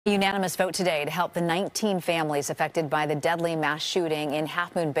A unanimous vote today to help the 19 families affected by the deadly mass shooting in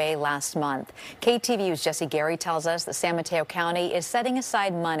Half Moon Bay last month. KTVU's Jesse Gary tells us that San Mateo County is setting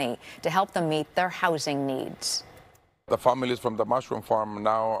aside money to help them meet their housing needs. The families from the mushroom farm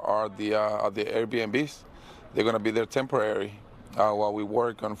now are the Airbnbs. They're going to be there temporary while we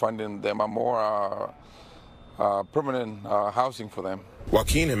work on finding them a more permanent housing for them.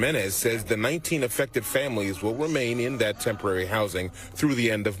 Joaquin Jimenez says the 19 affected families will remain in that temporary housing through the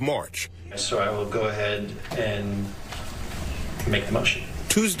end of March. So I will go ahead and make the motion.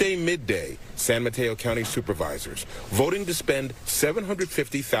 Tuesday midday, San Mateo County supervisors voting to spend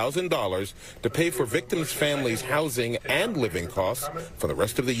 $750,000 to pay for victims' families' housing and living costs for the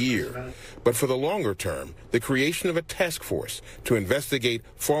rest of the year. But for the longer term, the creation of a task force to investigate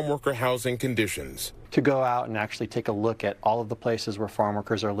farm worker housing conditions. To go out and actually take a look at all of the places where farm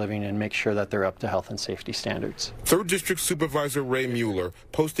workers are living and make sure that they're up to health and safety standards. 3rd District Supervisor Ray Mueller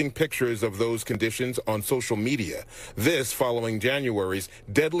posting pictures of those conditions on social media. This following January's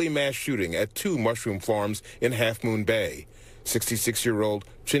deadly mass shooting at 2 mushroom farms in Half Moon Bay. 66-year-old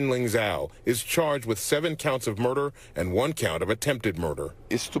Chinling Zhao is charged with 7 counts of murder and 1 count of attempted murder.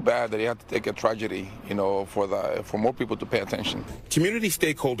 It's too bad that you have to take a tragedy, for more people to pay attention. Community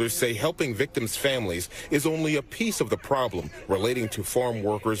stakeholders say helping victims' families is only a piece of the problem relating to farm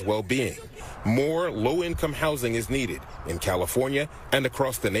workers' well-being. More low-income housing is needed in California and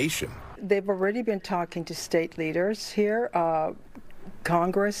across the nation. They've already been talking to state leaders here,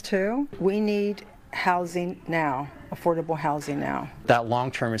 Congress too. We need housing now, affordable housing now. That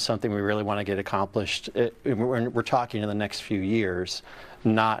long term is something we really want to get accomplished. We're talking in the next few years,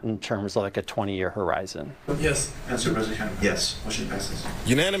 not in terms of like a 20-year horizon. Yes. And Supervisor Hanna? Yes. Motion passes.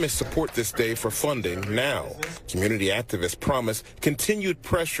 Unanimous support this day for funding now. Community activists promise continued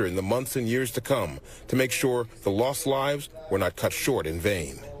pressure in the months and years to come to make sure the lost lives were not cut short in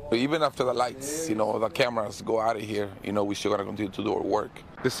vain. Even after the lights, the cameras go out of here, we still got to continue to do our work.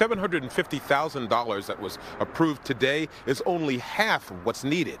 The $750,000 that was approved today is only half of what's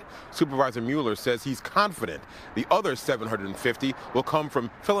needed. Supervisor Mueller says he's confident the other $750 will come from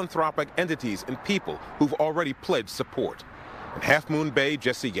philanthropic entities and people who've already pledged support. In Half Moon Bay,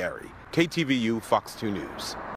 Jesse Gary, KTVU, Fox 2 News.